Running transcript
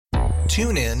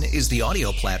TuneIn is the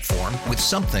audio platform with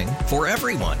something for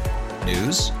everyone.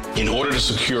 News. In order to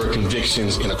secure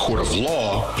convictions in a court of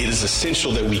law, it is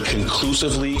essential that we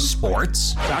conclusively.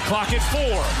 Sports. Shot clock at 4.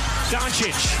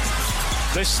 Doncic.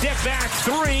 The step back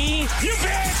 3. You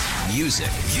bet. Music.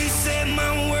 You set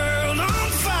my world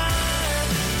on fire.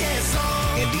 Yes,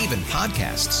 and even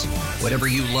podcasts. Whatever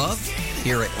you love,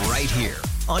 hear it right here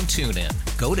on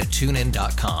TuneIn. Go to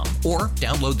TuneIn.com or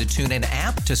download the TuneIn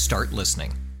app to start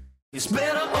listening. It's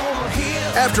better over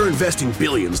here. After investing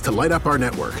billions to light up our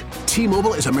network,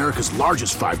 T-Mobile is America's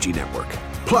largest 5G network.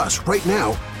 Plus, right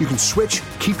now, you can switch,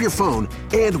 keep your phone,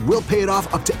 and we'll pay it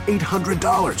off up to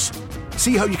 $800.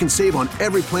 See how you can save on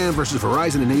every plan versus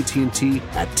Verizon and AT&T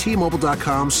at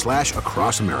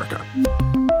T-Mobile.com/across America.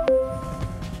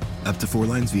 Up to 4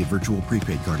 lines via virtual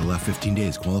prepaid card. Allow 15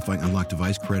 days. Qualifying unlocked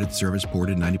device credit service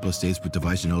ported 90-plus states with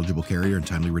device and eligible carrier and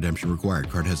timely redemption required.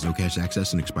 Card has no cash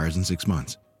access and expires in 6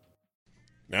 months.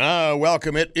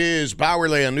 Welcome. It is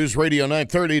Bowerly on News Radio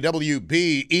 930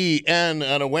 WBEN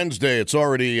on a Wednesday. It's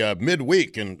already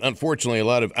midweek, and unfortunately a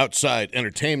lot of outside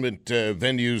entertainment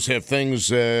venues have things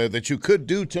that you could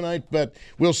do tonight, but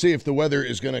we'll see if the weather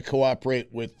is going to cooperate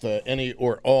with any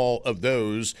or all of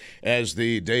those as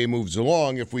the day moves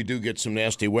along. If we do get some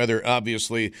nasty weather,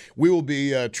 obviously, we will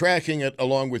be tracking it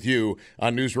along with you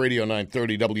on News Radio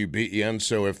 930 WBEN,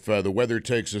 so if the weather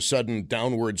takes a sudden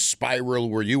downward spiral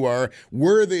where you are,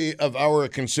 worthy of our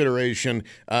consideration,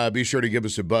 be sure to give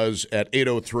us a buzz at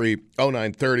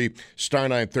 803-0930, star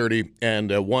 930, and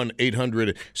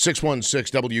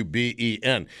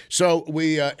 1-800-616-WBEN. So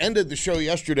we ended the show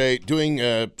yesterday doing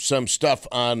some stuff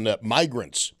on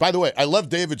migrants. By the way, I love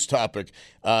David's topic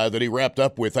that he wrapped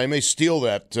up with. I may steal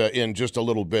that in just a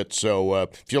little bit. So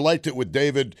if you liked it with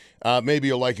David, maybe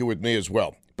you'll like it with me as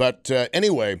well. But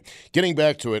anyway, getting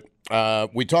back to it,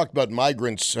 we talked about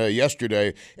migrants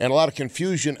yesterday, and a lot of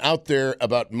confusion out there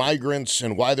about migrants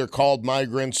and why they're called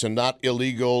migrants and not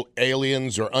illegal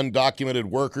aliens or undocumented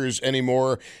workers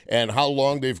anymore, and how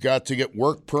long they've got to get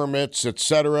work permits,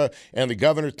 etc. And the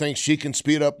governor thinks she can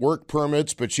speed up work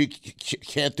permits, but she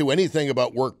can't do anything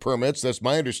about work permits. That's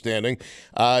my understanding.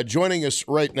 Joining us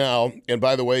right now, and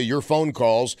by the way, your phone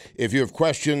calls, if you have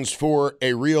questions for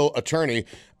a real attorney,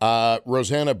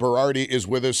 Rosanna Berardi is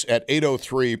with us at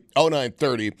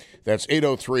 803-0930. That's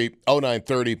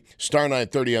 803-0930, star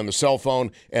 930 on the cell phone,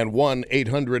 and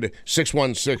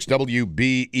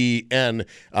 1-800-616-WBEN.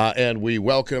 And we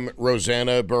welcome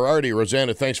Rosanna Berardi.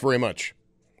 Rosanna, thanks very much.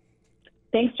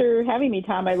 Thanks for having me,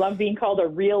 Tom. I love being called a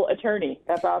real attorney.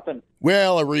 That's awesome.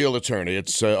 Well, a real attorney.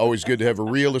 It's always good to have a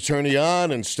real attorney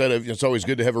on it's always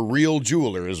good to have a real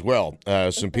jeweler as well.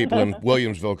 Some people in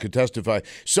Williamsville could testify.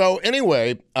 So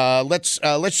anyway,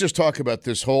 let's just talk about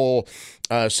this whole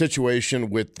situation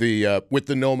with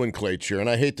the nomenclature. And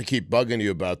I hate to keep bugging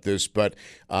you about this, but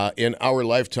in our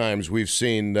lifetimes, we've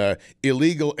seen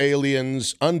illegal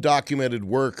aliens, undocumented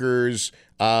workers,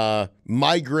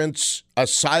 migrants,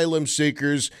 asylum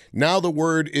seekers. Now the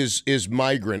word is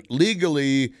migrant.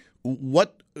 Legally,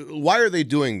 why are they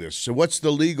doing this? So what's the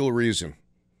legal reason?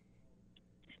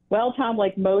 Well, Tom,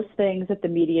 like most things that the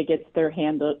media gets their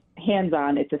hands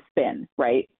on, it's a spin,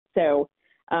 right? So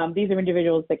these are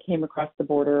individuals that came across the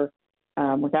border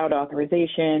without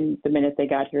authorization. The minute they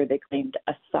got here, they claimed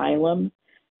asylum.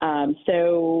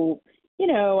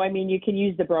 You can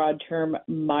use the broad term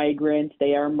migrant.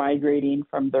 They are migrating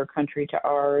from their country to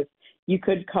ours. You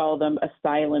could call them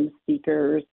asylum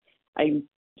seekers. I'm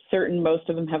certain most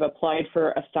of them have applied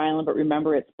for asylum, but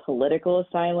remember, it's political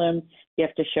asylum. You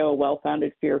have to show a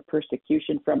well-founded fear of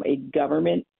persecution from a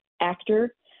government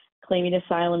actor. Claiming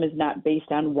asylum is not based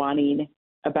on wanting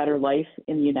a better life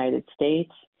in the United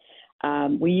States.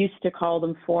 We used to call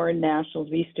them foreign nationals.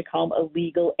 We used to call them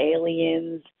illegal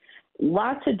aliens.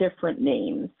 Lots of different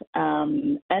names.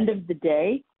 End of the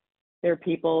day, they're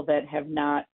people that have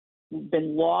not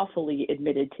been lawfully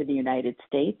admitted to the United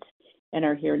States and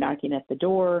are here knocking at the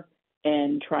door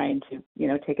and trying to,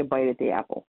 take a bite at the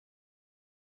apple.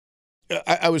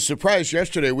 I was surprised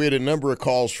yesterday. We had a number of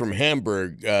calls from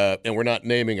Hamburg, and we're not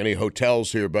naming any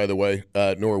hotels here, by the way,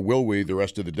 nor will we the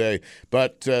rest of the day.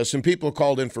 But some people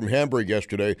called in from Hamburg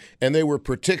yesterday, and they were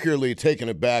particularly taken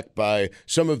aback by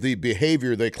some of the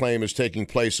behavior they claim is taking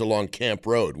place along Camp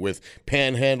Road with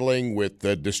panhandling, with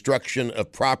the destruction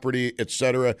of property,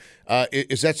 etc.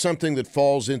 Is that something that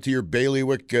falls into your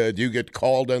bailiwick? Do you get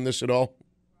called on this at all?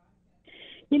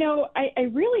 I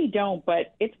really don't,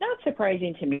 but it's not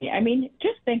surprising to me. I mean,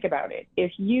 just think about it.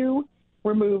 If you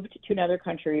were moved to another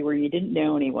country where you didn't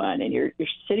know anyone and you're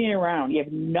sitting around, you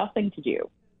have nothing to do.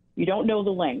 You don't know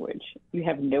the language. You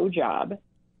have no job.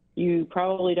 You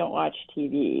probably don't watch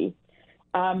TV.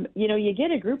 you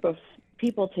get a group of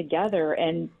people together,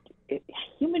 and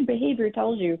human behavior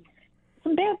tells you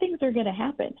some bad things are going to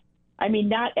happen. I mean,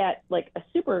 not at like a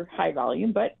super high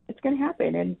volume, but it's going to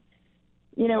happen. And,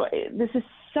 this is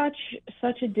such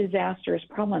a disastrous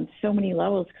problem on so many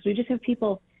levels, because we just have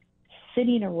people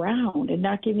sitting around and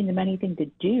not giving them anything to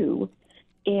do.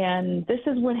 And this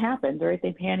is what happens, right?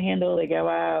 They panhandle, they go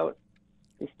out,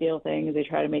 they steal things, they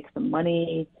try to make some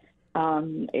money.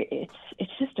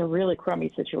 It's just a really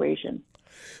crummy situation.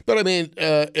 But I mean,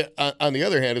 on the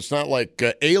other hand, it's not like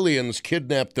aliens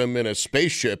kidnapped them in a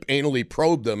spaceship, anally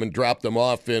probed them, and dropped them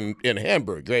off in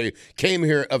Hamburg. They came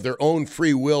here of their own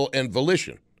free will and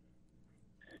volition.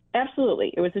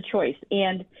 Absolutely. It was a choice.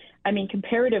 And I mean,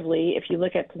 comparatively, if you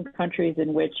look at some countries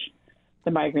in which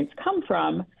the migrants come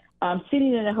from,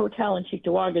 sitting in a hotel in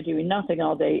Cheektowaga doing nothing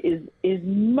all day is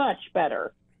much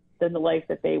better than the life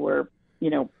that they were,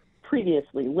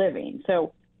 previously living.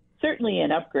 So certainly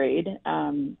an upgrade,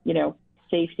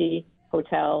 safety,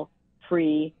 hotel,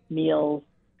 free meals,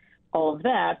 all of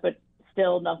that, but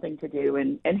still nothing to do.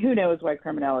 And who knows why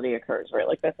criminality occurs, right?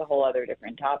 Like, that's a whole other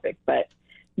different topic, but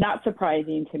not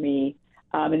surprising to me.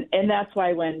 And that's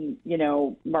why when,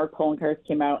 Mark Poloncarz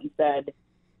came out and said,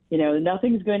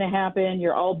 nothing's going to happen,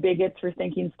 you're all bigots for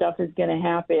thinking stuff is going to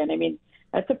happen. I mean,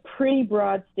 that's a pretty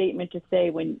broad statement to say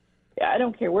when, I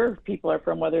don't care where people are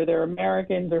from, whether they're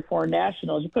Americans or foreign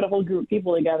nationals. You put a whole group of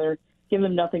people together, give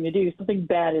them nothing to do, something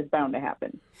bad is bound to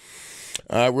happen.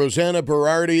 Rosanna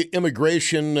Berardi,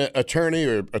 immigration attorney,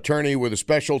 or attorney with a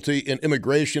specialty in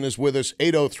immigration, is with us.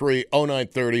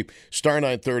 803-0930, star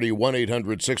 930,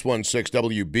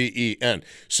 1-800-616-WBEN.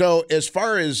 So as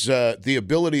far as the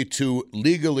ability to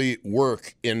legally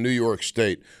work in New York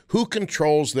State, who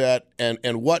controls that,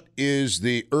 and what is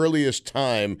the earliest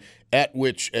time at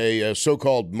which a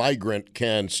so-called migrant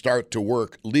can start to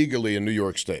work legally in New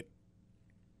York State?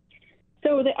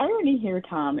 So the irony here,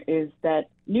 Tom, is that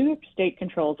New York State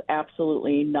controls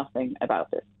absolutely nothing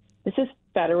about this. This is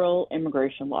federal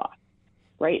immigration law,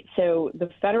 right? So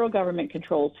the federal government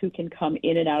controls who can come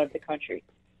in and out of the country.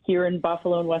 Here in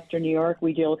Buffalo and Western New York,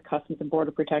 we deal with Customs and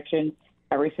Border Protection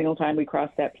every single time we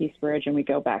cross that Peace Bridge, and we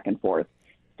go back and forth.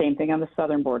 Same thing on the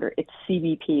southern border. It's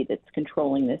CBP that's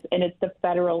controlling this, and it's the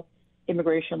federal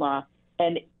immigration law.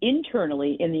 And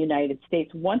internally in the United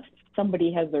States, once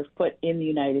somebody has their foot in the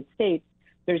United States,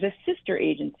 there's a sister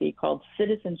agency called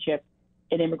Citizenship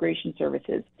and Immigration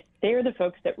Services. They are the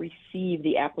folks that receive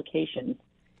the applications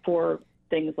for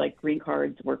things like green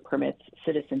cards, work permits,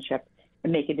 citizenship,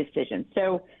 and make a decision.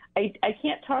 So I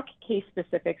can't talk case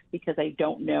specifics because I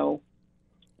don't know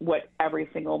what every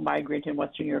single migrant in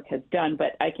Western New York has done,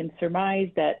 but I can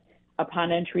surmise that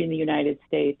upon entry in the United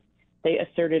States, they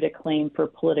asserted a claim for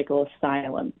political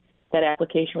asylum. That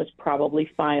application was probably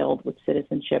filed with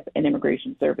Citizenship and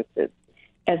Immigration Services.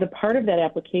 As a part of that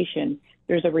application,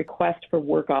 there's a request for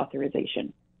work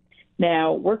authorization.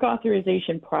 Now, work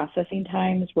authorization processing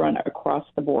times run across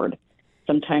the board.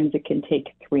 Sometimes it can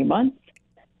take 3 months.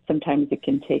 Sometimes it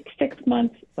can take 6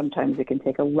 months. Sometimes it can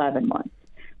take 11 months.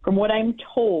 From what I'm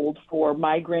told, for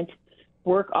migrant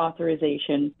work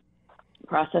authorization,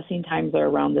 processing times are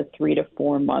around the 3 to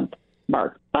 4 month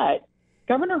mark. But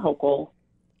Governor Hochul,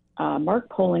 Mark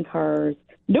Poloncarz,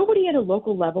 nobody at a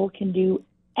local level can do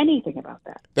anything about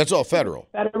that. That's all federal.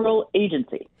 Federal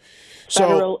agency.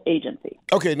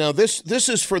 Okay, now this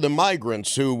is for the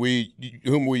migrants whom we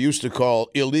used to call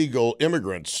illegal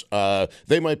immigrants.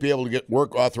 They might be able to get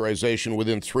work authorization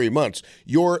within 3 months.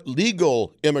 Your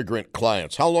legal immigrant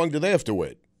clients, how long do they have to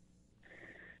wait?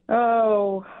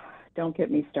 Oh, don't get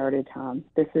me started, Tom.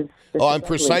 I'm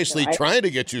precisely trying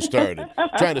to get you started.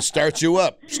 Trying to start you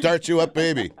up,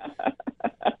 baby.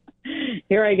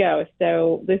 Here I go.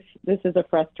 So this is a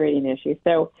frustrating issue.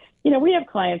 So, we have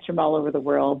clients from all over the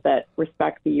world that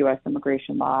respect the U.S.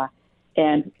 immigration law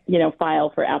and,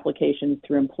 file for applications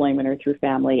through employment or through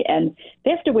family. And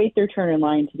they have to wait their turn in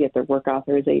line to get their work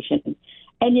authorization.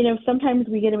 And, sometimes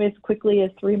we get them as quickly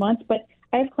as 3 months, but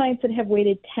I have clients that have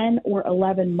waited 10 or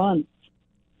 11 months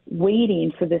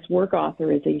waiting for this work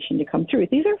authorization to come through.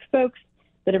 These are folks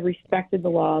that have respected the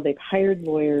law. They've hired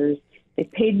lawyers.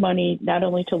 They've paid money not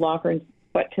only to law firms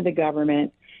but to the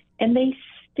government, and they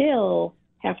still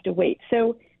have to wait.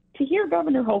 So to hear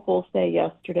Governor Hochul say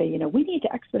yesterday, we need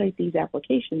to expedite these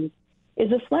applications is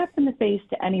a slap in the face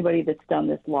to anybody that's done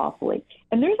this lawfully.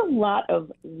 And there's a lot of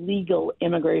legal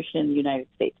immigration in the United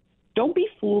States. Don't be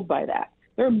fooled by that.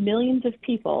 There are millions of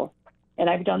people, and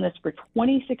I've done this for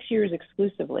 26 years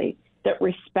exclusively, that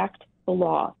respect the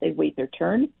law. They wait their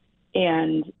turn,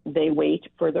 and they wait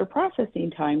for their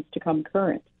processing times to come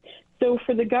current. So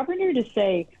for the governor to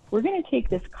say, we're going to take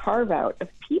this carve out of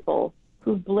people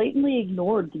who've blatantly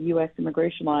ignored the U.S.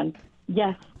 immigration law, and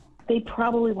yes, they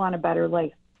probably want a better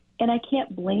life. And I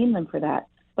can't blame them for that.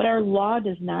 But our law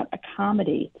does not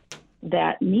accommodate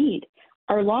that need.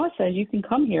 Our law says you can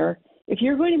come here if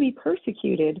you're going to be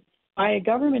persecuted by a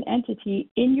government entity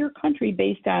in your country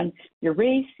based on your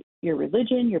race, your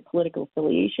religion, your political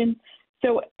affiliation.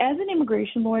 So as an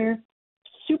immigration lawyer,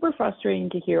 super frustrating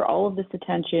to hear all of this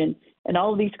attention and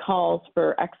all of these calls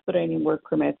for expediting work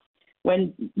permits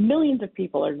when millions of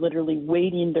people are literally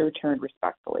waiting their turn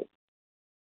respectfully.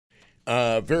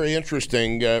 Very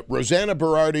interesting. Rosanna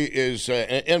Berardi is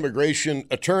an immigration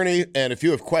attorney, and if you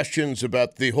have questions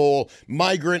about the whole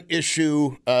migrant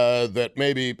issue that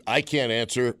maybe I can't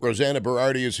answer, Rosanna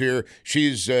Berardi is here.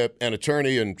 She's an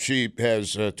attorney, and she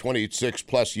has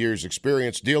 26-plus years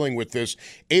experience dealing with this.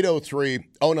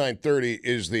 803-0930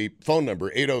 is the phone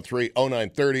number,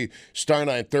 803-0930, star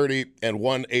 930, and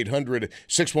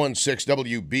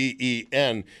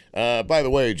 1-800-616-WBEN. By the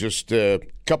way, just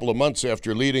couple of months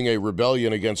after leading a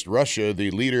rebellion against Russia,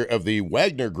 the leader of the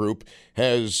Wagner Group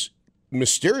has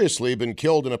mysteriously been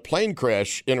killed in a plane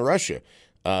crash in Russia.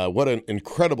 What an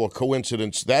incredible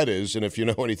coincidence that is. And if you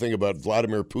know anything about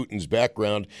Vladimir Putin's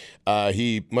background,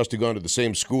 he must have gone to the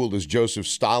same school as Joseph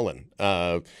Stalin.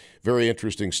 Very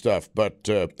interesting stuff. But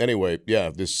anyway, yeah,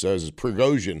 this is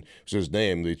Prigozhin, is his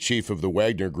name, the chief of the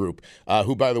Wagner Group,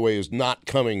 who, by the way, is not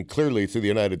coming clearly to the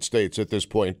United States at this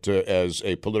point as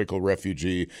a political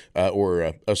refugee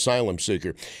or asylum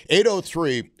seeker.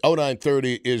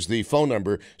 803-0930 is the phone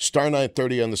number, star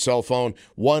 930 on the cell phone,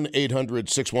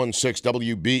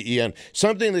 1-800-616-WBEN.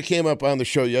 Something that came up on the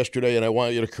show yesterday, and I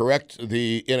want you to correct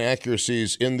the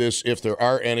inaccuracies in this if there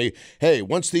are any. Hey,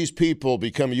 once these people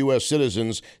become U.S.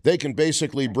 citizens, they can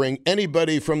basically bring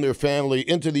anybody from their family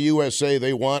into the USA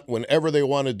they want whenever they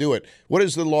want to do it. What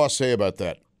does the law say about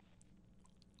that?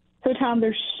 So, Tom,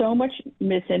 there's so much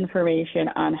misinformation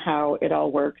on how it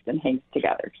all works and hangs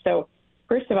together. So,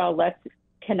 first of all, let's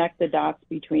connect the dots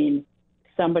between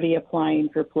somebody applying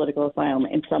for political asylum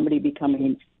and somebody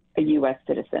becoming a U.S.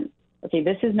 citizen. Okay,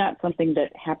 this is not something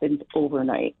that happens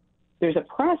overnight. There's a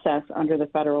process under the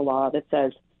federal law that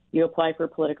says you apply for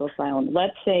political asylum.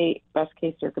 Let's say, best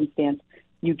case circumstance,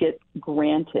 you get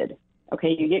granted.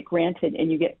 Okay, you get granted and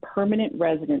you get permanent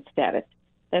resident status.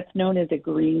 That's known as a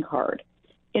green card.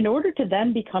 In order to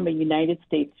then become a United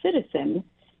States citizen,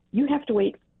 you have to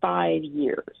wait 5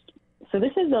 years. So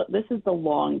this is the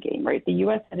long game, right? The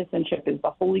U.S. citizenship is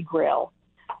the holy grail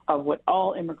of what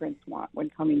all immigrants want when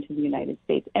coming to the United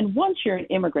States. And once you're an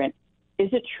immigrant,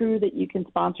 is it true that you can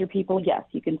sponsor people? Yes,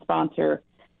 you can sponsor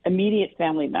immediate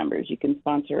family members. You can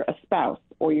sponsor a spouse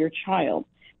or your child.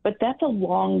 But that's a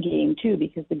long game, too,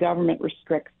 because the government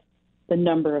restricts the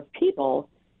number of people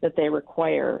that they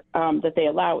require, that they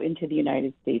allow into the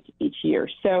United States each year.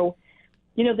 So,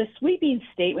 you know, the sweeping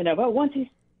statement of, once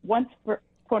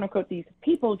quote unquote, these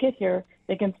people get here,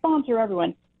 they can sponsor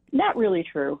everyone. Not really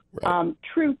true. Right.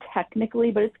 True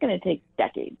technically, but it's going to take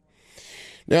decades.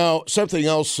 Now, something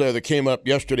else that came up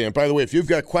yesterday, and by the way, if you've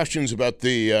got questions about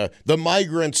the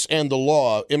migrants and the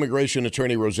law, immigration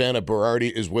attorney Rosanna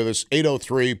Berardi is with us,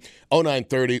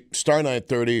 803-0930, star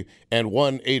 930, and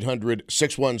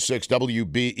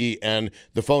 1-800-616-WBEN.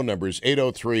 The phone number is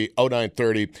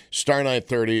 803-0930, star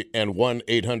 930, and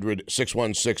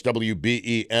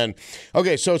 1-800-616-WBEN.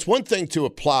 Okay, so it's one thing to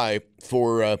apply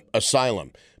for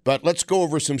asylum. But let's go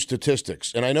over some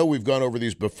statistics. And I know we've gone over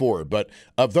these before, but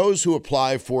of those who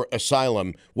apply for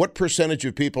asylum, what percentage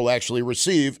of people actually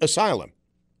receive asylum?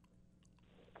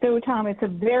 So, Tom, it's a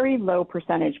very low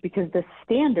percentage because the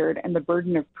standard and the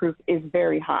burden of proof is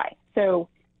very high. So,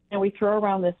 you know, we throw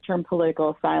around this term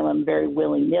political asylum very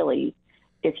willy-nilly,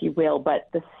 if you will, but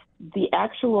the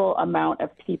actual amount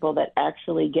of people that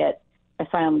actually get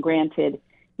asylum granted,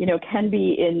 you know, can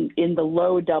be in the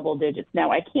low double digits.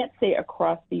 Now, I can't say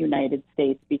across the United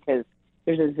States because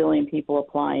there's a zillion people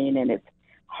applying and it's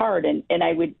hard. And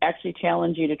I would actually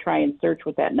challenge you to try and search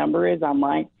what that number is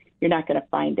online. You're not going to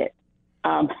find it.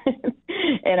 And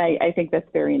I think that's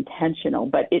very intentional,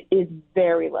 but it is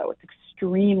very low. It's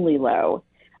extremely low.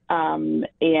 And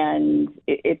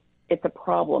it's a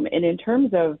problem. And in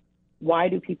terms of why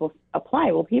do people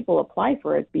apply? Well, people apply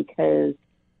for it because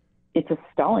it's a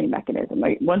stalling mechanism.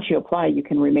 Like, once you apply, you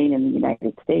can remain in the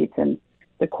United States. And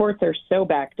the courts are so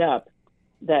backed up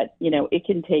that, you know, it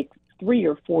can take 3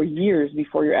 or 4 years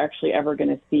before you're actually ever going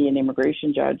to see an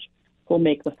immigration judge will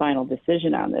make the final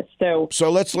decision on this. So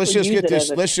let's just get this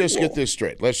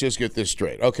straight.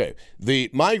 Okay, the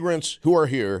migrants who are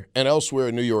here and elsewhere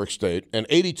in New York State, and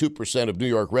 82% of New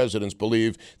York residents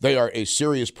believe they are a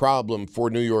serious problem for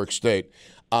New York State.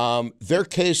 Their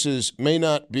cases may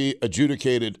not be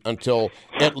adjudicated until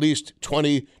at least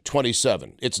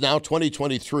 2027. It's now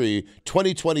 2023,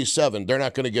 2027. They're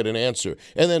not going to get an answer.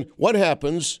 And then what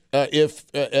happens if,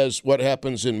 as what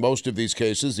happens in most of these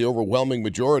cases, the overwhelming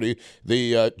majority,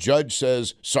 the judge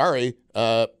says, sorry,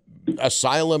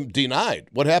 asylum denied?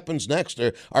 What happens next?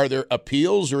 Are there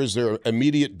appeals, or is there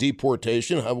immediate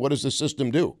deportation? What does the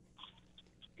system do?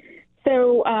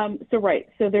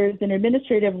 So there's an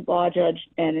administrative law judge,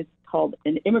 and it's called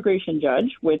an immigration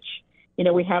judge, which,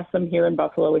 we have some here in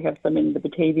Buffalo. We have some in the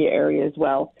Batavia area as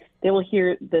well. They will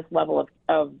hear this level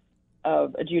of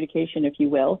adjudication, if you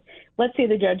will. Let's say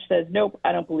the judge says, nope,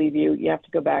 I don't believe you. You have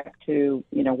to go back to,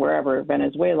 wherever,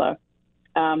 Venezuela.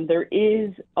 There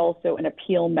is also an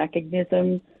appeal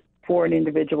mechanism for an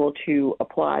individual to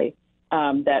apply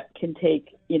that can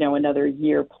take, another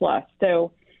year plus.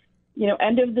 So,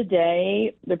 end of the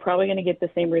day, they're probably going to get the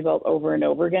same result over and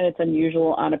over again. It's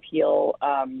unusual on appeal,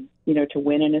 to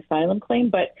win an asylum claim.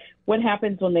 But what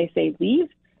happens when they say leave?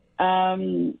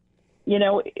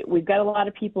 We've got a lot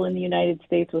of people in the United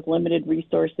States with limited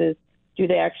resources. Do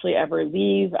they actually ever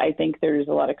leave? I think there's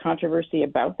a lot of controversy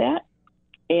about that.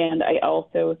 And I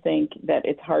also think that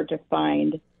it's hard to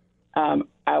find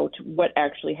out what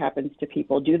actually happens to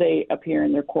people. Do they appear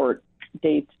in their court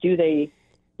dates? Do they,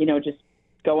 just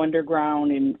go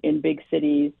underground in big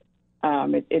cities?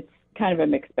 It's kind of a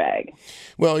mixed bag.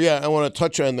 Well, yeah, I want to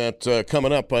touch on that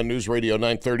coming up on News Radio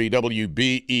 930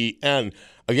 WBEN.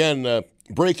 Again,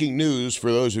 breaking news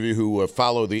for those of you who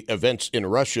follow the events in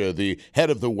Russia. The head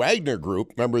of the Wagner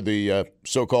Group, remember the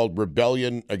so-called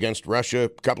rebellion against Russia a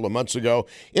couple of months ago?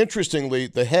 Interestingly,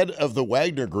 the head of the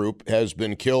Wagner Group has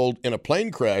been killed in a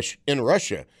plane crash in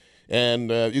Russia. And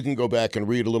you can go back and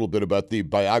read a little bit about the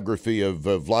biography of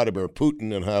Vladimir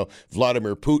Putin and how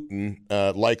Vladimir Putin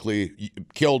likely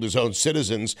killed his own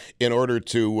citizens in order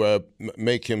to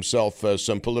make himself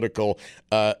some political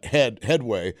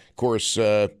headway. Of course,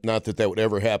 not that would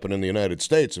ever happen in the United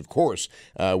States, of course.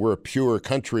 We're a pure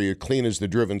country, clean as the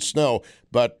driven snow.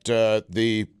 But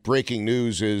the breaking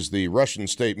news is the Russian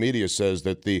state media says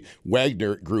that the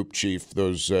Wagner Group chief,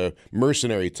 those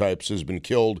mercenary types, has been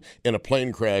killed in a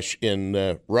plane crash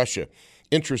in Russia.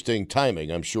 Interesting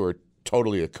timing, I'm sure,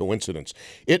 totally a coincidence.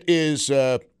 It is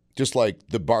just like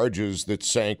the barges that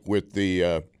sank with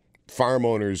the farm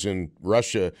owners in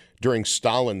Russia during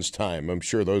Stalin's time. I'm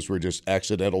sure those were just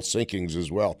accidental sinkings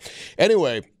as well.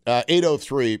 Anyway,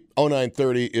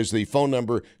 803-0930 is the phone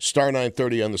number, star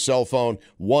 930 on the cell phone,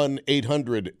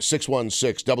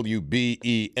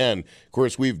 1-800-616-WBEN. Of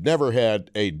course, we've never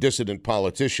had a dissident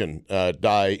politician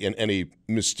die in any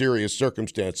mysterious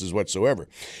circumstances whatsoever.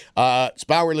 It's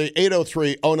Bowerly,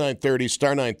 803-0930,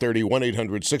 star 930,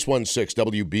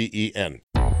 1-800-616-WBEN.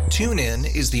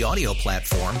 TuneIn is the audio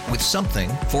platform with something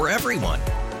for everyone.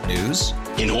 News.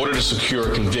 In order to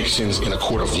secure convictions in a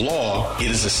court of law,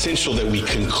 it is essential that we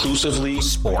conclusively.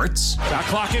 Sports. Shot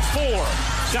clock at 4.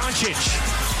 Doncic.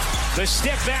 The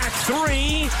step back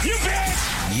 3. You bet.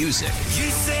 Music. You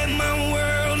set my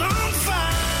world on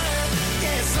fire.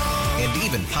 Yes, and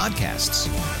even podcasts.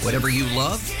 Whatever you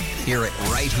love, hear it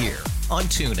right here on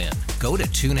TuneIn. Go to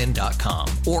TuneIn.com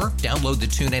or download the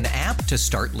TuneIn app to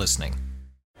start listening.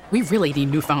 We really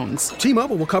need new phones.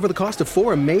 T-Mobile will cover the cost of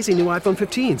 4 amazing new iPhone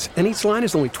 15s, and each line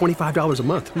is only $25 a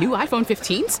month. New iPhone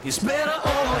 15s? it's better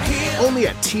over here. Only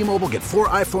at T-Mobile, get 4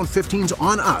 iPhone 15s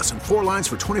on us and 4 lines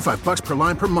for $25 per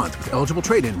line per month with eligible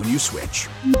trade-in when you switch.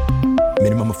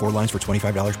 Minimum of 4 lines for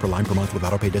 $25 per line per month with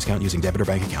autopay discount using debit or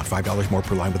bank account. $5 more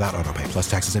per line without autopay, plus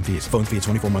taxes and fees. Phone fee at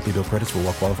 24 monthly bill credits for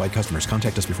well-qualified customers.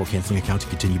 Contact us before canceling account to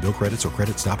continue bill credits or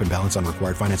credit stop and balance on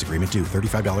required finance agreement due.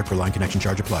 $35 per line connection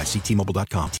charge applies. See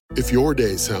T-Mobile.com. If your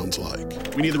day sounds like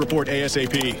we need the report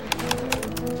ASAP,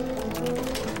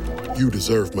 you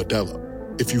deserve Modelo.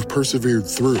 If you've persevered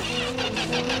through,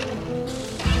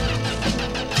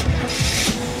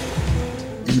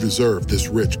 you deserve this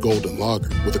rich golden lager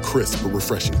with a crisp but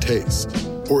refreshing taste.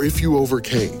 Or if you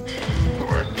overcame. 2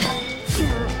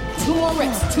 more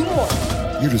reps, 2 more.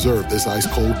 You deserve this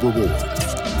ice-cold reward.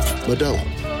 Modelo,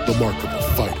 the Markable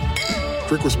Fighter.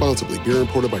 Drink responsibly. Beer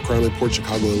imported by Crown Imports,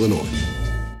 Chicago, Illinois.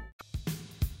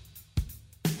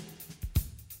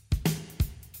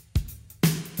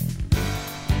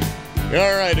 All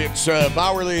right, it's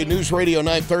Bowerly News Radio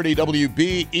 930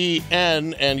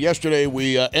 WBEN, and yesterday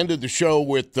we ended the show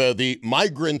with the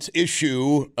migrant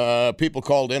issue. People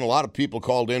called in, a lot of people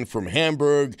called in from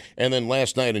Hamburg, and then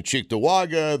last night in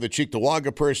Cheektowaga, the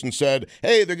Cheektowaga person said,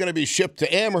 hey, they're going to be shipped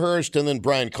to Amherst, and then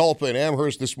Brian Culpa in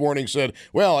Amherst this morning said,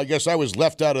 well, I guess I was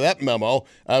left out of that memo.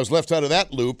 I was left out of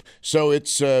that loop, so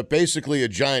it's basically a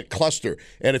giant cluster.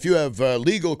 And if you have a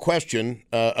legal question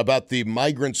about the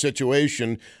migrant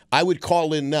situation, I would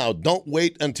call in now. Don't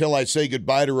wait until I say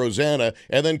goodbye to Rosanna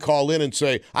and then call in and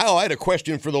say, oh, I had a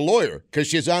question for the lawyer, because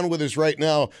she's on with us right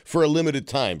now for a limited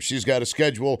time. She's got a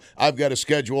schedule. I've got a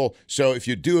schedule. So if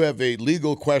you do have a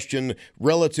legal question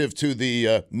relative to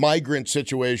the migrant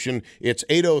situation, it's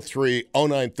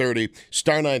 803-0930,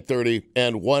 star 930,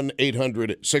 and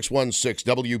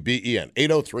 1-800-616-WBEN.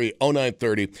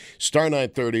 803-0930, star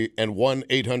 930, and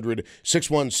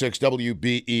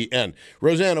 1-800-616-WBEN.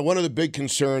 Rosanna, one of the big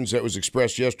concerns that was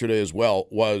expressed yesterday as well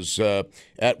was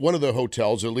at one of the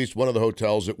hotels, at least one of the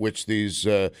hotels at which these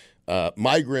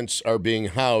migrants are being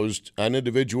housed, an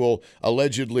individual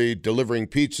allegedly delivering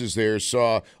pizzas there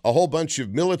saw a whole bunch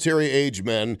of military-age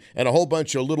men and a whole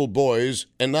bunch of little boys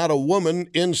and not a woman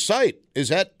in sight. Is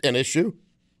that an issue?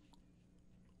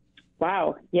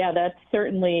 Wow. Yeah, that's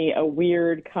certainly a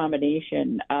weird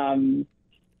combination. I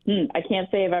can't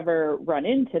say I've ever run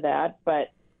into that, but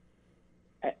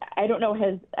I don't know.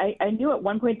 I knew at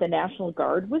one point the National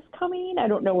Guard was coming. I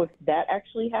don't know if that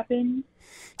actually happened.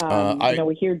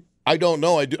 We hear. I don't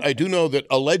know. I do know that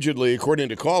allegedly, according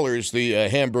to callers, the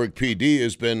Hamburg PD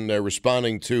has been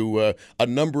responding to a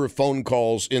number of phone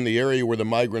calls in the area where the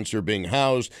migrants are being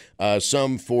housed,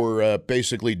 some for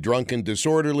basically drunk and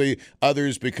disorderly,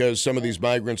 others because some of these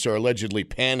migrants are allegedly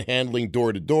panhandling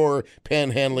door to door,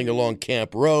 panhandling along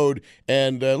Camp Road.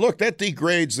 And look, that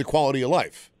degrades the quality of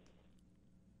life.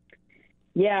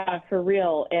 Yeah, for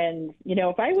real. And,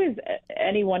 if I was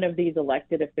any one of these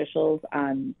elected officials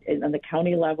on the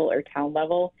county level or town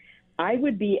level, I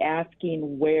would be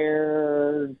asking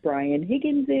where Brian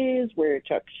Higgins is, where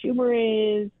Chuck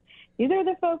Schumer is. These are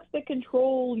the folks that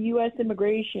control U.S.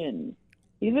 immigration.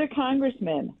 These are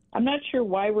congressmen. I'm not sure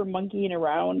why we're monkeying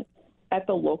around at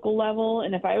the local level.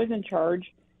 And if I was in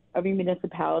charge of a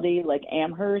municipality like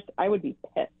Amherst, I would be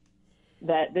pissed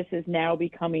that this is now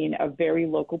becoming a very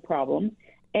local problem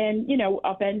and,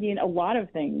 upending a lot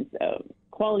of things,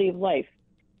 quality of life,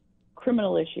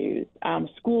 criminal issues,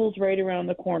 schools right around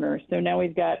the corner. So now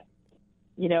we've got,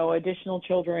 additional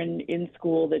children in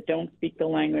school that don't speak the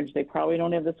language. They probably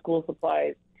don't have the school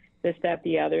supplies, this, that,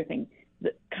 the other thing.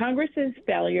 Congress's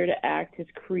failure to act has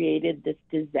created this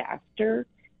disaster,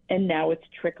 and now it's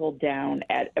trickled down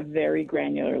at a very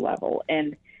granular level.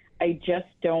 And I just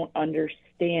don't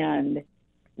understand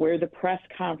where the press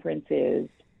conference is,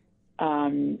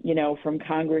 from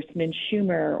Congressman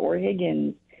Schumer or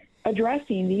Higgins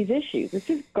addressing these issues. This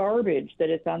is garbage that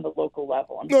it's on the local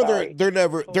level. There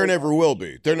never will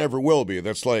be. There never will be.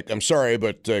 That's like, I'm sorry,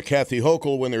 but Kathy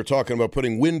Hochul, when they were talking about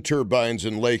putting wind turbines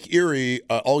in Lake Erie,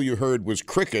 all you heard was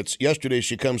crickets. Yesterday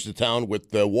she comes to town with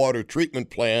water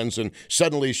treatment plans, and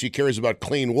suddenly she cares about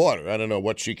clean water. I don't know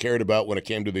what she cared about when it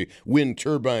came to the wind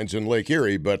turbines in Lake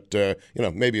Erie, but,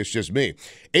 maybe it's just me.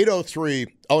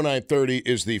 803-0930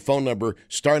 is the phone number,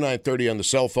 star 930 on the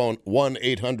cell phone,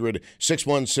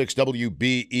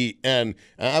 1-800-616-WBEN.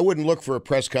 I wouldn't look for a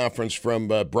press conference from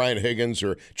Brian Higgins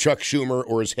or Chuck Schumer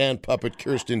or his hand puppet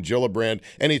Kirsten Gillibrand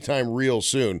anytime real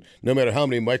soon, no matter how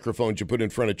many microphones you put in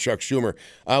front of Chuck Schumer.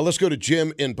 Let's go to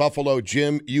Jim in Buffalo.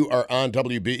 Jim, you are on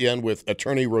WBEN with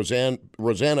attorney Rosanna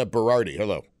Berardi.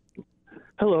 Hello.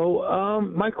 Hello.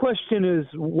 My question is,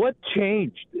 what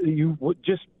changed? You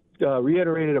just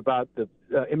reiterated about the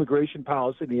immigration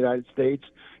policy in the United States,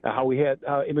 how we had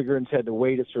immigrants had to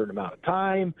wait a certain amount of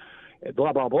time,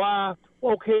 blah, blah, blah.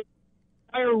 Okay,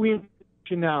 why are we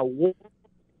now? What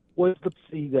was the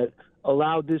policy that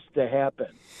allowed this to happen?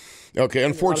 Okay,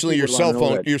 unfortunately, your cell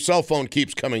phone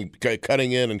keeps cutting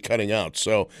in and cutting out.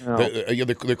 So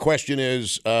the question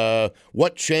is,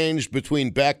 what changed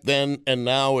between back then and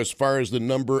now as far as the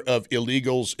number of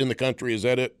illegals in the country? Is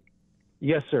that it?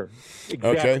 Yes, sir.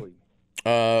 Exactly.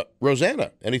 Okay.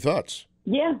 Rosanna, any thoughts?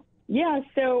 Yeah.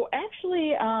 So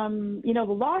actually, the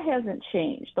law hasn't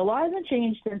changed. The law hasn't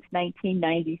changed since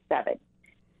 1997.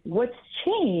 What's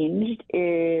changed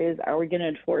is, are we going to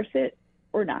enforce it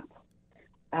or not?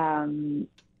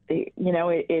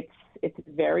 It's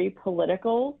very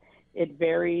political. It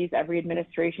varies. Every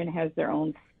administration has their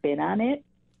own spin on it.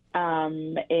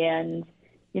 And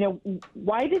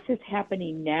why this is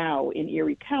happening now in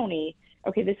Erie County,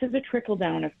 okay, this is a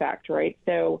trickle-down effect, right?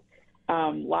 So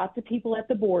Lots of people at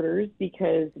the borders,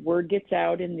 because word gets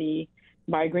out in the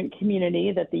migrant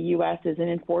community that the U.S. isn't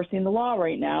enforcing the law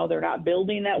right now. They're not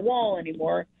building that wall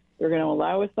anymore. They're going to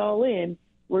allow us all in.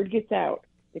 Word gets out.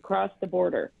 They cross the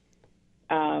border.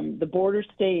 The border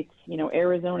states,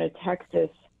 Arizona, Texas,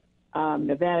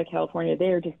 Nevada, California,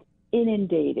 they are just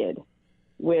inundated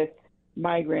with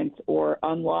migrants or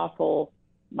unlawful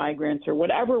migrants or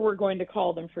whatever we're going to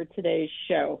call them for today's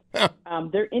show.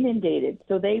 They're inundated.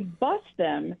 So they bus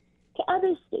them to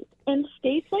other states. And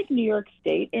states like New York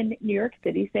State and New York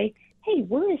City say, hey,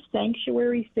 we're a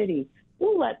sanctuary city.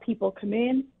 We'll let people come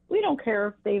in. We don't care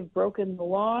if they've broken the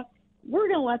law. We're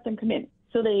going to let them come in.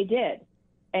 So they did.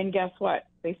 And guess what?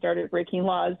 They started breaking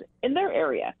laws in their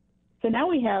area. So now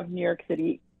we have New York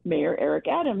City Mayor Eric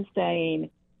Adams saying,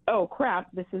 oh,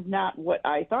 crap, this is not what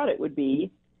I thought it would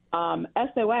be.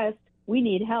 SOS, we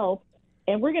need help.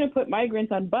 And we're going to put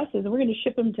migrants on buses and we're going to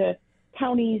ship them to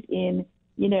counties in,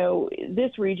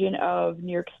 this region of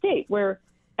New York State, where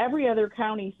every other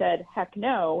county said, heck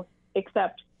no,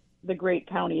 except the great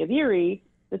county of Erie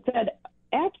that said,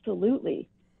 absolutely,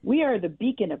 we are the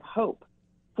beacon of hope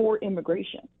for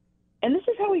immigration. And this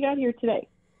is how we got here today.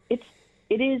 It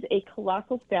is a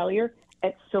colossal failure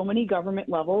at so many government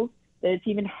levels that it's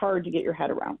even hard to get your head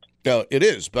around. No, it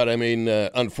is. But, I mean,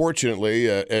 unfortunately,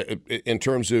 in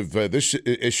terms of this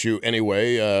issue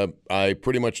anyway, I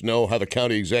pretty much know how the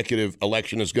county executive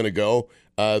election is going to go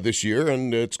this year,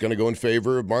 and it's going to go in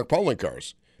favor of Mark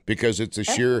Poloncarz because it's a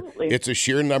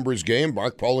sheer numbers game.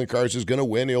 Mark Poloncarz is going to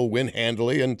win. He'll win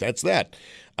handily, and that's that.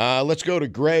 Let's go to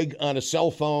Greg on a cell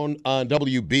phone on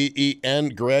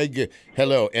WBEN. Greg,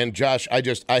 hello. And Josh, I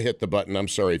hit the button. I'm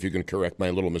sorry if you can correct my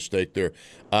little mistake there.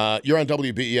 You're on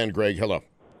WBEN, Greg. Hello.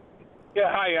 Yeah,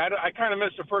 hi. I kind of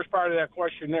missed the first part of that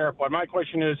question there, but my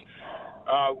question is,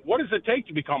 what does it take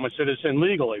to become a citizen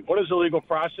legally? What is the legal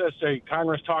process?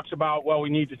 Congress talks about, well, we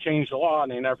need to change the law,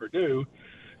 and they never do.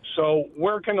 So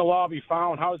where can the law be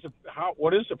found?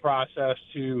 What is the process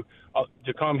to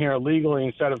come here legally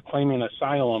instead of claiming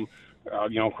asylum?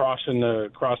 Crossing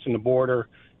the border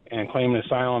and claiming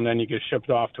asylum, then you get shipped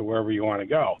off to wherever you want to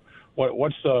go.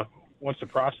 What's the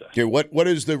process? Okay, what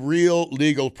is the real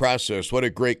legal process? What a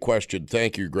great question.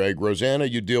 Thank you, Greg. Rosanna,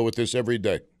 you deal with this every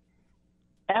day.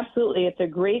 Absolutely. It's a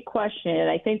great question. And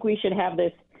I think we should have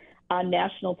this on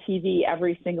national TV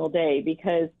every single day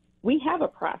because we have a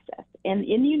process. And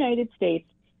in the United States,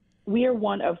 we are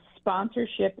one of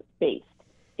sponsorship-based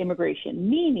immigration,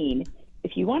 meaning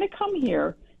if you want to come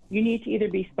here, you need to either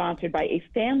be sponsored by a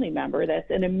family member,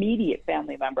 that's an immediate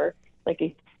family member, like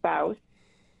a spouse,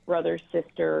 brother,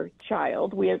 sister,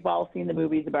 child. We have all seen the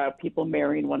movies about people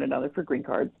marrying one another for green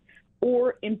cards,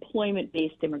 or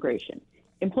employment-based immigration.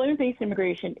 Employment-based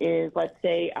immigration is, let's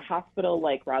say, a hospital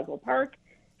like Roswell Park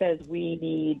says we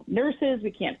need nurses. We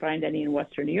can't find any in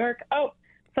Western New York. Oh,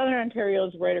 Southern Ontario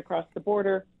is right across the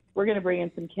border. We're going to bring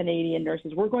in some Canadian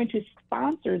nurses. We're going to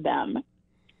sponsor them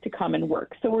to come and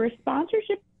work. So we're a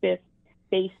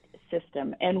sponsorship-based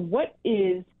system. And what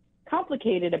is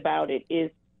complicated about it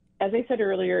is, as I said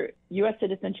earlier, U.S.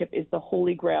 citizenship is the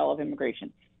holy grail of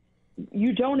immigration.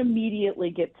 You don't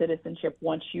immediately get citizenship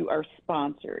once you are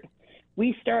sponsored.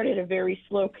 We start at a very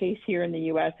slow pace here in the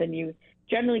U.S., and you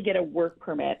generally get a work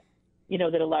permit,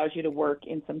 that allows you to work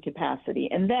in some capacity.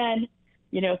 And then,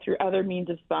 through other means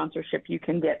of sponsorship, you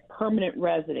can get permanent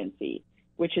residency,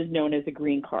 which is known as a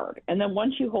green card. And then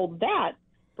once you hold that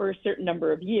for a certain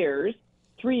number of years,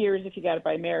 3 years if you got it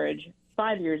by marriage,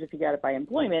 5 years if you got it by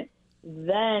employment,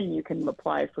 then you can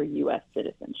apply for U.S.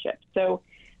 citizenship. So,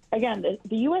 again,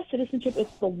 the U.S. citizenship is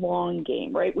the long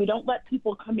game, right? We don't let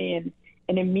people come in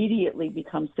and immediately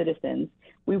become citizens.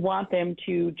 We want them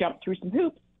to jump through some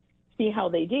hoops, see how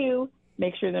they do,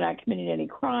 make sure they're not committing any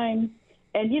crimes.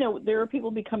 And, there are people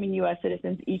becoming U.S.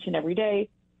 citizens each and every day.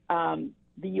 The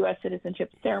U.S. citizenship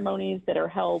ceremonies that are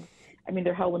held,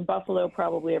 they're held in Buffalo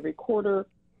probably every quarter.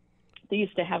 They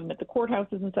used to have them at the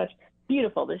courthouses and such.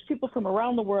 Beautiful. There's people from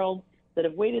around the world that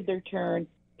have waited their turn.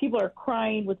 People are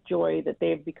crying with joy that they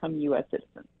have become U.S.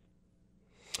 citizens.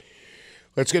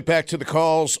 Let's get back to the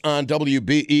calls on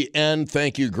WBEN.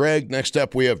 Thank you, Greg. Next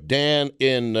up, we have Dan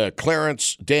in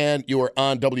Clarence. Dan, you are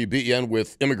on WBEN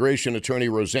with immigration attorney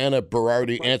Rosanna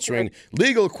Berardi answering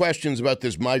legal questions about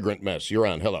this migrant mess. You're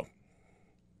on. Hello.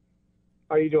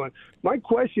 How are you doing? My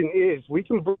question is, we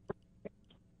can bring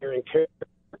and care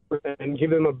and give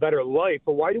them a better life,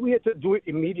 but why do we have to do it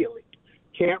immediately?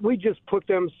 Can't we just put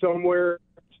them somewhere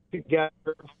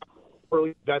together,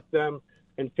 really vet them,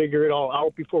 and figure it all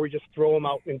out before we just throw them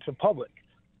out into public?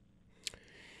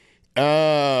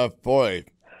 Boy.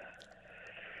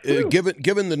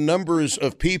 Given the numbers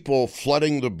of people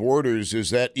flooding the borders, is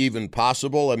that even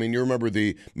possible? I mean, you remember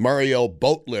the Mariel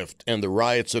boat lift and the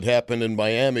riots that happened in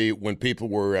Miami when people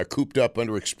were cooped up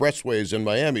under expressways in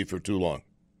Miami for too long.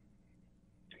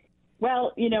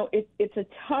 Well, it's a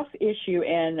tough issue,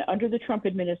 and under the Trump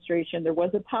administration, there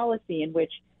was a policy in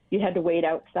which you had to wait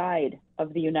outside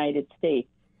of the United States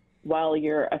while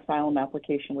your asylum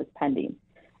application was pending.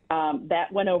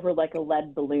 That went over like a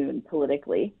lead balloon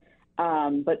politically,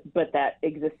 but that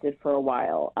existed for a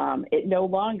while. It no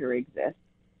longer exists,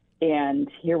 and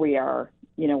here we are,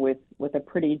 with a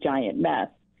pretty giant mess.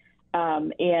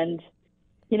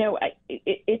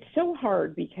 It's so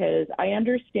hard because I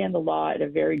understand the law at a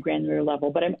very granular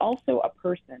level, but I'm also a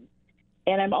person,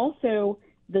 and I'm also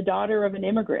the daughter of an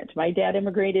immigrant. My dad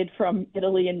immigrated from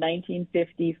Italy in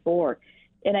 1954,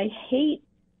 and I hate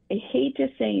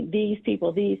just saying these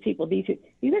people. These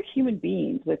are human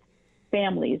beings with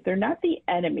families. They're not the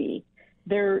enemy.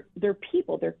 They're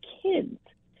people. They're kids.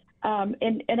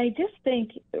 And I just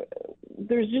think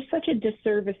there's just such a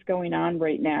disservice going on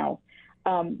right now.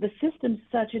 The system's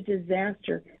such a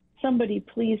disaster. Somebody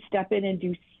please step in and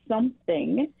do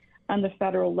something on the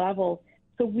federal level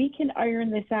so we can iron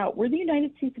this out. We're the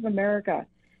United States of America.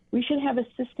 We should have a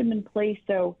system in place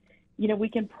so, we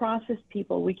can process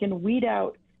people. We can weed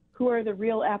out who are the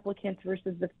real applicants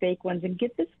versus the fake ones and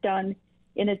get this done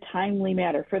in a timely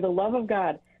manner. For the love of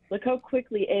God, look how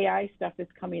quickly AI stuff is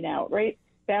coming out, right?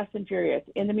 Fast and furious.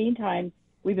 In the meantime,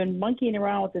 we've been monkeying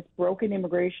around with this broken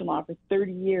immigration law for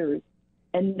 30 years,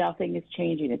 and nothing is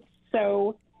changing. It's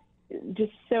so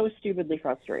stupidly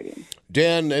frustrating.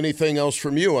 Dan, anything else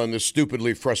from you on this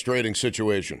stupidly frustrating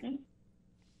situation?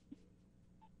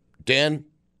 Dan?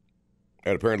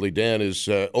 And apparently Dan is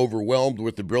overwhelmed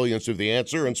with the brilliance of the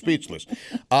answer and speechless.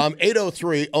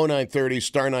 803-0930,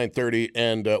 star 930,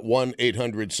 and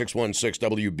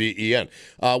 1-800-616-WBEN.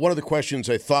 One of the questions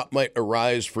I thought might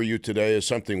arise for you today is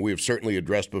something we have certainly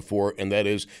addressed before, and that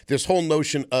is this whole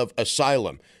notion of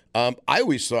asylum. I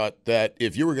always thought that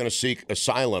if you were going to seek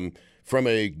asylum from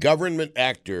a government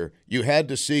actor, you had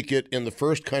to seek it in the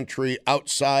first country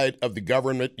outside of the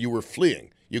government you were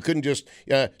fleeing. You couldn't just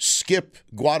skip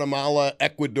Guatemala,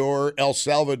 Ecuador, El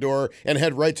Salvador, and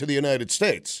head right to the United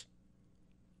States.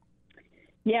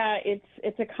 Yeah,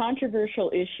 it's a controversial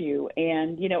issue,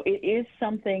 and it is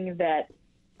something that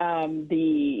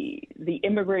the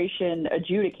immigration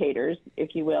adjudicators,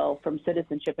 if you will, from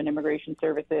Citizenship and Immigration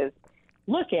Services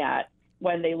look at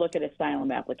when they look at asylum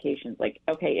applications. Like,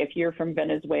 okay, if you're from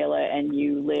Venezuela and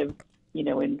you live,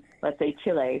 in, let's say,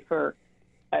 Chile for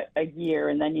a year,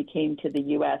 and then you came to the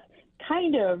U.S.,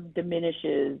 kind of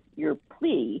diminishes your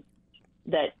plea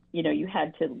that, you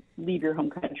had to leave your home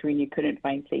country and you couldn't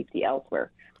find safety elsewhere.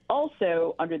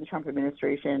 Also, under the Trump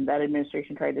administration, that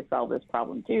administration tried to solve this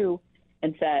problem too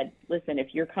and said, listen,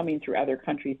 if you're coming through other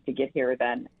countries to get here,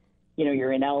 then,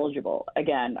 you're ineligible.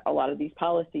 Again, a lot of these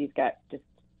policies got just,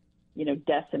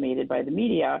 decimated by the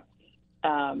media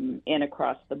and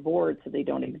across the board, so they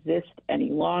don't exist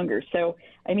any longer. So,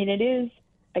 I mean, it is,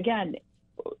 again,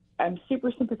 I'm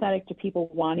super sympathetic to people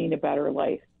wanting a better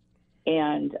life,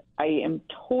 and I am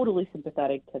totally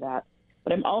sympathetic to that.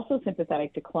 But I'm also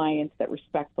sympathetic to clients that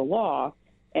respect the law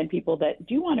and people that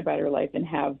do want a better life and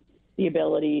have the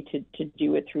ability to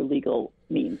do it through legal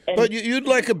means. And but you'd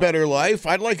like a better life.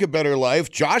 I'd like a better life.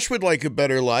 Josh would like a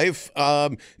better life.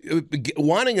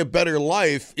 Wanting a better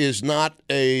life is not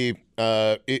a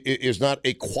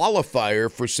qualifier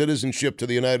for citizenship to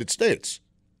the United States.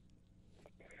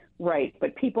 Right,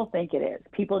 but people think it is.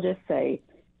 People just say,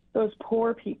 those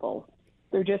poor people,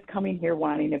 they're just coming here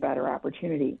wanting a better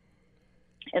opportunity.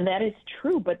 And that is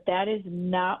true, but that is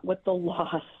not what the law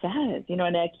says.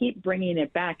 And I keep bringing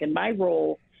it back. And my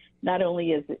role, not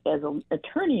only as an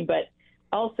attorney, but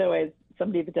also as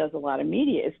somebody that does a lot of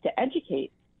media, is to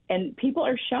educate. And people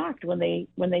are shocked when they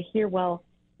hear, well,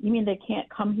 you mean they can't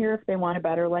come here if they want a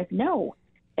better life? No.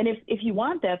 And if you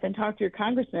want that, then talk to your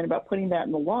congressman about putting that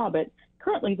in the law. But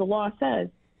currently the law says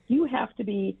you have to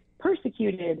be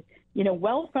persecuted,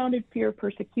 well-founded fear of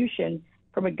persecution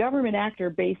from a government actor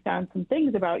based on some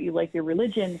things about you, like your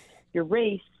religion, your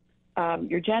race,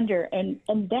 your gender. And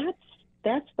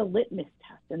that's the litmus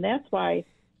test. And that's why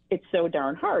it's so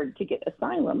darn hard to get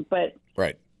asylum. But,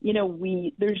 right.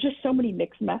 There's just so many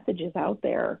mixed messages out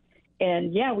there.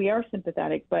 And yeah, we are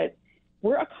sympathetic, but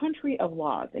we're a country of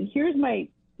laws. And here's my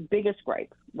biggest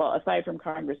gripe. Well, aside from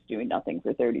Congress doing nothing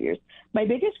for 30 years, my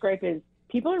biggest gripe is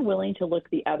people are willing to look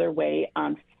the other way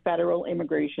on federal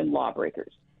immigration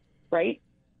lawbreakers, right?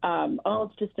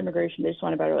 It's just immigration. They just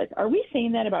want a better life. Are we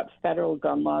saying that about federal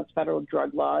gun laws, federal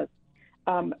drug laws,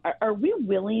 are we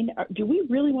willing? Do we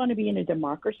really want to be in a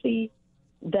democracy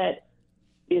that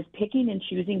is picking and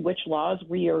choosing which laws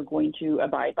we are going to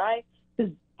abide by?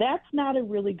 Because that's not a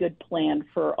really good plan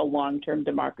for a long-term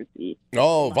democracy.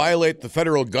 Oh, violate the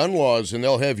federal gun laws and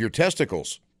they'll have your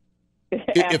testicles.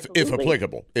 If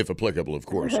applicable, of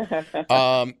course.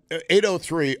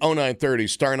 803-0930,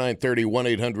 star 930,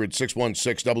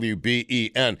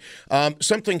 1-800-616-WBEN.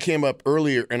 Something came up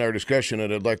earlier in our discussion,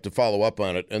 and I'd like to follow up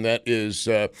on it, and that is,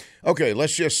 okay,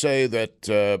 let's just say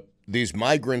that these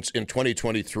migrants in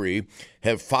 2023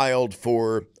 have filed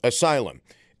for asylum,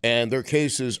 and their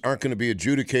cases aren't going to be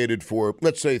adjudicated for,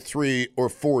 let's say, 3 or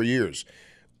 4 years.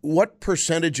 What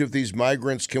percentage of these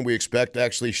migrants can we expect to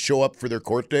actually show up for their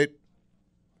court date?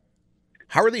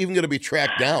 How are they even going to be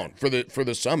tracked down for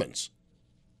the summons?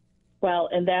 Well,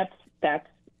 and that's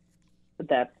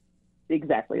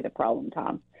exactly the problem,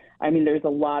 Tom. I mean, there's a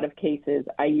lot of cases.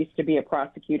 I used to be a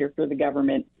prosecutor for the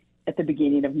government at the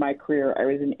beginning of my career. I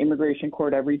was in immigration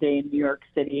court every day in New York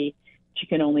City. You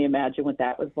can only imagine what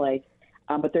that was like.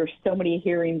 But there's so many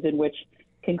hearings in which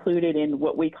concluded in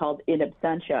what we called in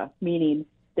absentia, meaning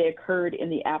they occurred in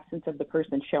the absence of the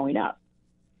person showing up,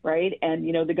 right? And,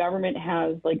 you know, the government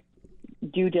has, like,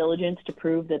 due diligence to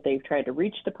prove that they've tried to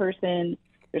reach the person.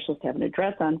 They're supposed to have an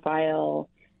address on file.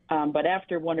 But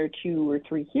after 1 or 2 or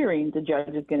 3 hearings, the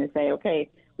judge is going to say,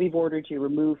 okay, we've ordered you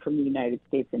removed from the United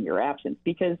States in your absence.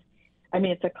 Because, I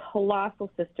mean, it's a colossal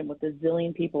system with a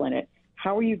zillion people in it.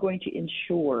 How are you going to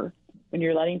ensure when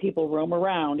you're letting people roam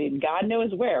around and God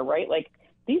knows where, right? Like,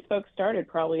 these folks started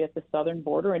probably at the southern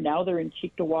border and now they're in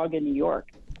Cheektowaga, New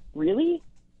York. Really?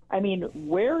 I mean,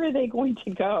 where are they going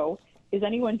to go? Is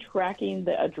anyone tracking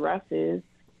the addresses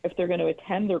if they're going to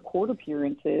attend their court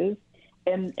appearances?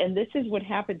 And this is what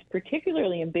happens,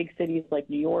 particularly in big cities like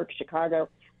New York, Chicago.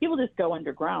 People just go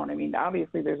underground. I mean,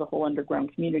 obviously, there's a whole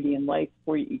underground community in life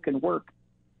where you can work,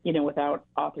 you know, without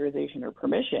authorization or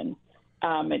permission.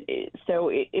 So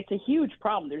it's a huge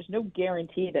problem. There's no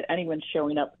guarantee that anyone's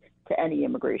showing up to any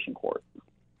immigration court.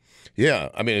 Yeah,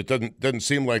 I mean, it doesn't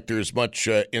seem like there's much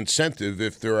incentive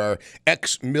if there are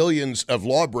X millions of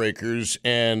lawbreakers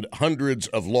and hundreds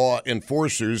of law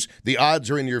enforcers. The odds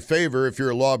are in your favor if you're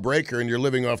a lawbreaker and you're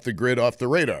living off the grid, off the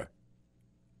radar.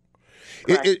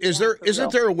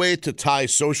 Isn't there a way to tie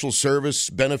social service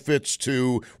benefits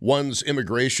to one's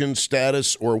immigration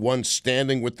status or one's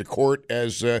standing with the court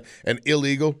as an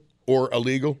illegal or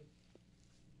illegal?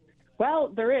 Well,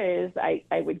 there is,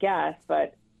 I would guess,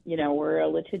 but you know, we're a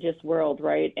litigious world,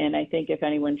 right? And I think if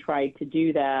anyone tried to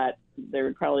do that, there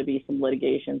would probably be some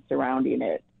litigation surrounding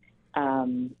it.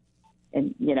 And,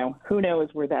 you know, who knows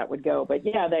where that would go. But,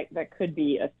 yeah, that could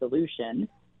be a solution.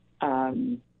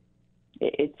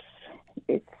 It's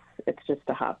just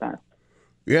a hot mess.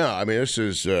 Yeah, I mean, this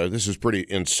is pretty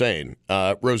insane.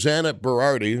 Rosanna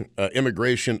Berardi,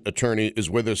 immigration attorney, is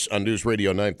with us on News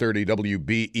Radio 930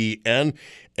 WBEN.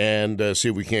 And see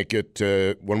if we can't get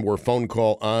one more phone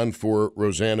call on for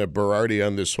Rosanna Berardi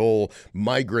on this whole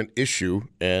migrant issue.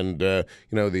 And, you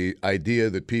know, the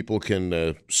idea that people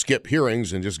can skip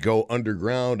hearings and just go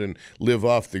underground and live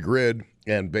off the grid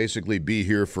and basically be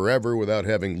here forever without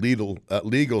having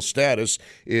legal status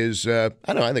is, I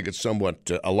don't know, I think it's somewhat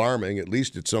alarming. At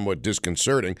least it's somewhat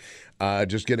disconcerting.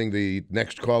 Just getting the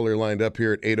next caller lined up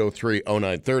here at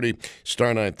 803-0930,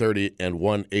 star 930, and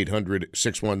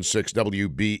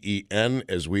 1-800-616-WBEN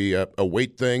as we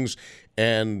await things.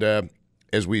 And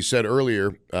as we said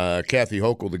earlier, Kathy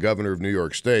Hochul, the governor of New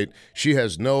York State, she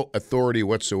has no authority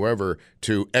whatsoever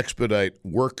to expedite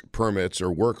work permits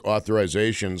or work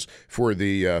authorizations for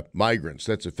the migrants.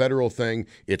 That's a federal thing.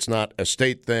 It's not a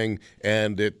state thing,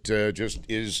 and it just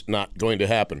is not going to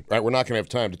happen. Right? We're not going to have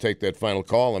time to take that final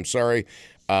call. I'm sorry.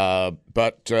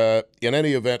 But in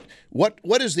any event,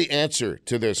 what is the answer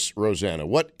to this, Rosanna?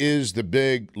 What is the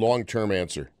big long-term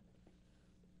answer?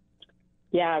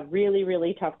 Yeah, really,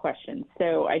 really tough question.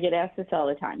 So I get asked this all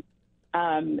the time.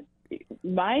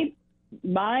 My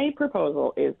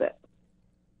proposal is that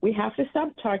we have to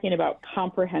stop talking about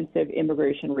comprehensive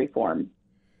immigration reform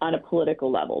on a political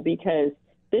level because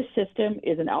this system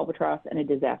is an albatross and a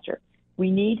disaster. We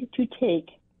need to take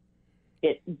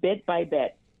it bit by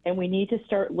bit, and we need to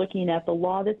start looking at the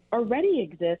law that already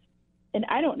exists, and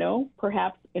I don't know,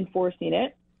 perhaps enforcing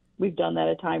it. We've done that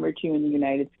a time or two in the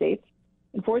United States.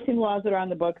 Enforcing laws that are on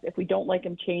the books. If we don't like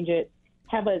them, change it.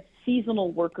 Have a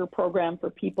seasonal worker program for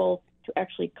people to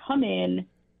actually come in,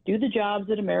 do the jobs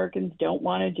that Americans don't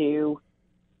want to do.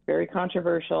 Very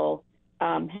controversial.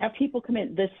 Have people come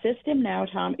in. The system now,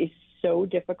 Tom, is so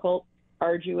difficult,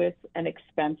 arduous, and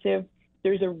expensive.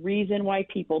 There's a reason why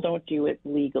people don't do it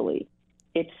legally.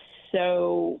 It's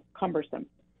so cumbersome.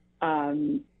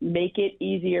 Make it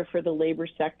easier for the labor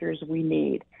sectors we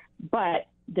need, but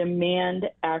demand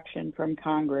action from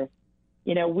Congress.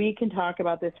 You know, we can talk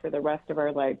about this for the rest of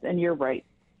our lives, and you're right.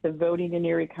 The voting in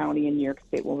Erie County and New York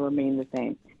State will remain the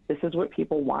same. This is what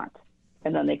people want,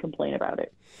 and then they complain about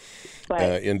it.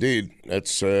 But indeed.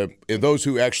 That's those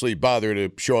who actually bother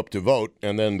to show up to vote,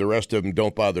 and then the rest of them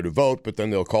don't bother to vote, but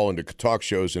then they'll call into talk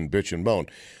shows and bitch and moan.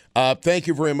 Thank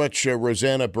you very much,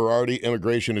 Rosanna Berardi,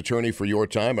 immigration attorney, for your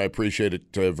time. I appreciate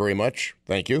it very much.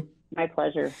 Thank you. My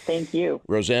pleasure. Thank you.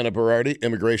 Rosanna Berardi,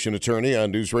 immigration attorney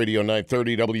on News Radio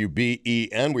 930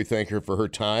 WBEN. We thank her for her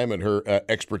time and her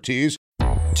expertise.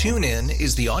 TuneIn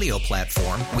is the audio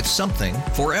platform with something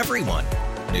for everyone.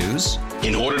 News.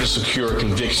 In order to secure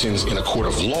convictions in a court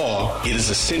of law, it is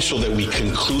essential that we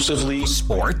conclusively.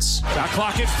 Sports. Shot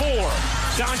clock at 4.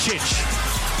 Doncic.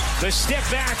 The step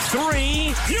back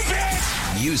 3. You bet.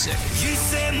 Music. You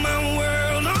set my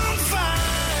world on fire.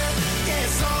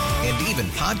 Yes, and even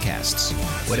podcasts.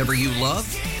 Whatever you love,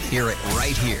 hear it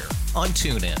right here on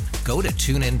TuneIn. Go to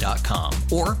TuneIn.com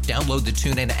or download the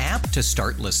TuneIn app to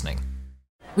start listening.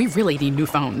 We really need new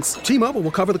phones. T-Mobile will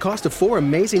cover the cost of 4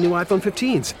 amazing new iPhone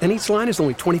 15s, and each line is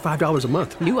only $25 a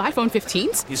month. New iPhone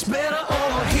 15s? It's better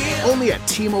over here. Only at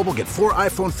T-Mobile, get 4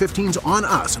 iPhone 15s on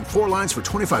us and 4 lines for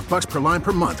 $25 per line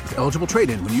per month with eligible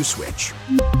trade-in when you switch.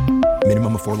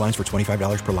 Minimum of 4 lines for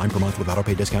 $25 per line per month with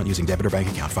autopay discount using debit or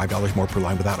bank account. $5 more per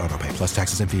line without autopay, plus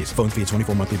taxes and fees. Phone fee at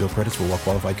 24 monthly bill credits for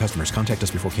well-qualified customers. Contact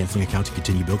us before canceling account to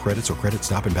continue bill credits or credit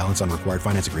stop and balance on required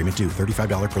finance agreement due.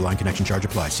 $35 per line connection charge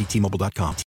applies. See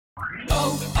T-Mobile.com.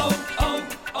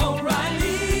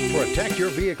 O'Reilly. Protect your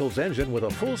vehicle's engine with a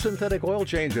full synthetic oil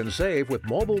change and save with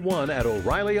Mobile One at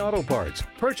O'Reilly Auto Parts.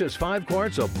 Purchase 5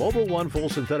 quarts of Mobile One full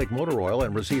synthetic motor oil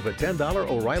and receive a $10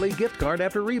 O'Reilly gift card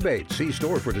after rebate. See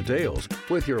store for details.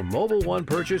 With your Mobile One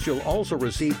purchase, you'll also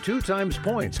receive 2 times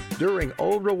points during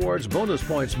O Rewards Bonus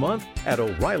Points Month at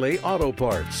O'Reilly Auto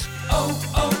Parts.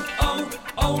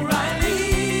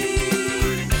 O'Reilly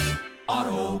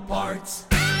Auto Parts.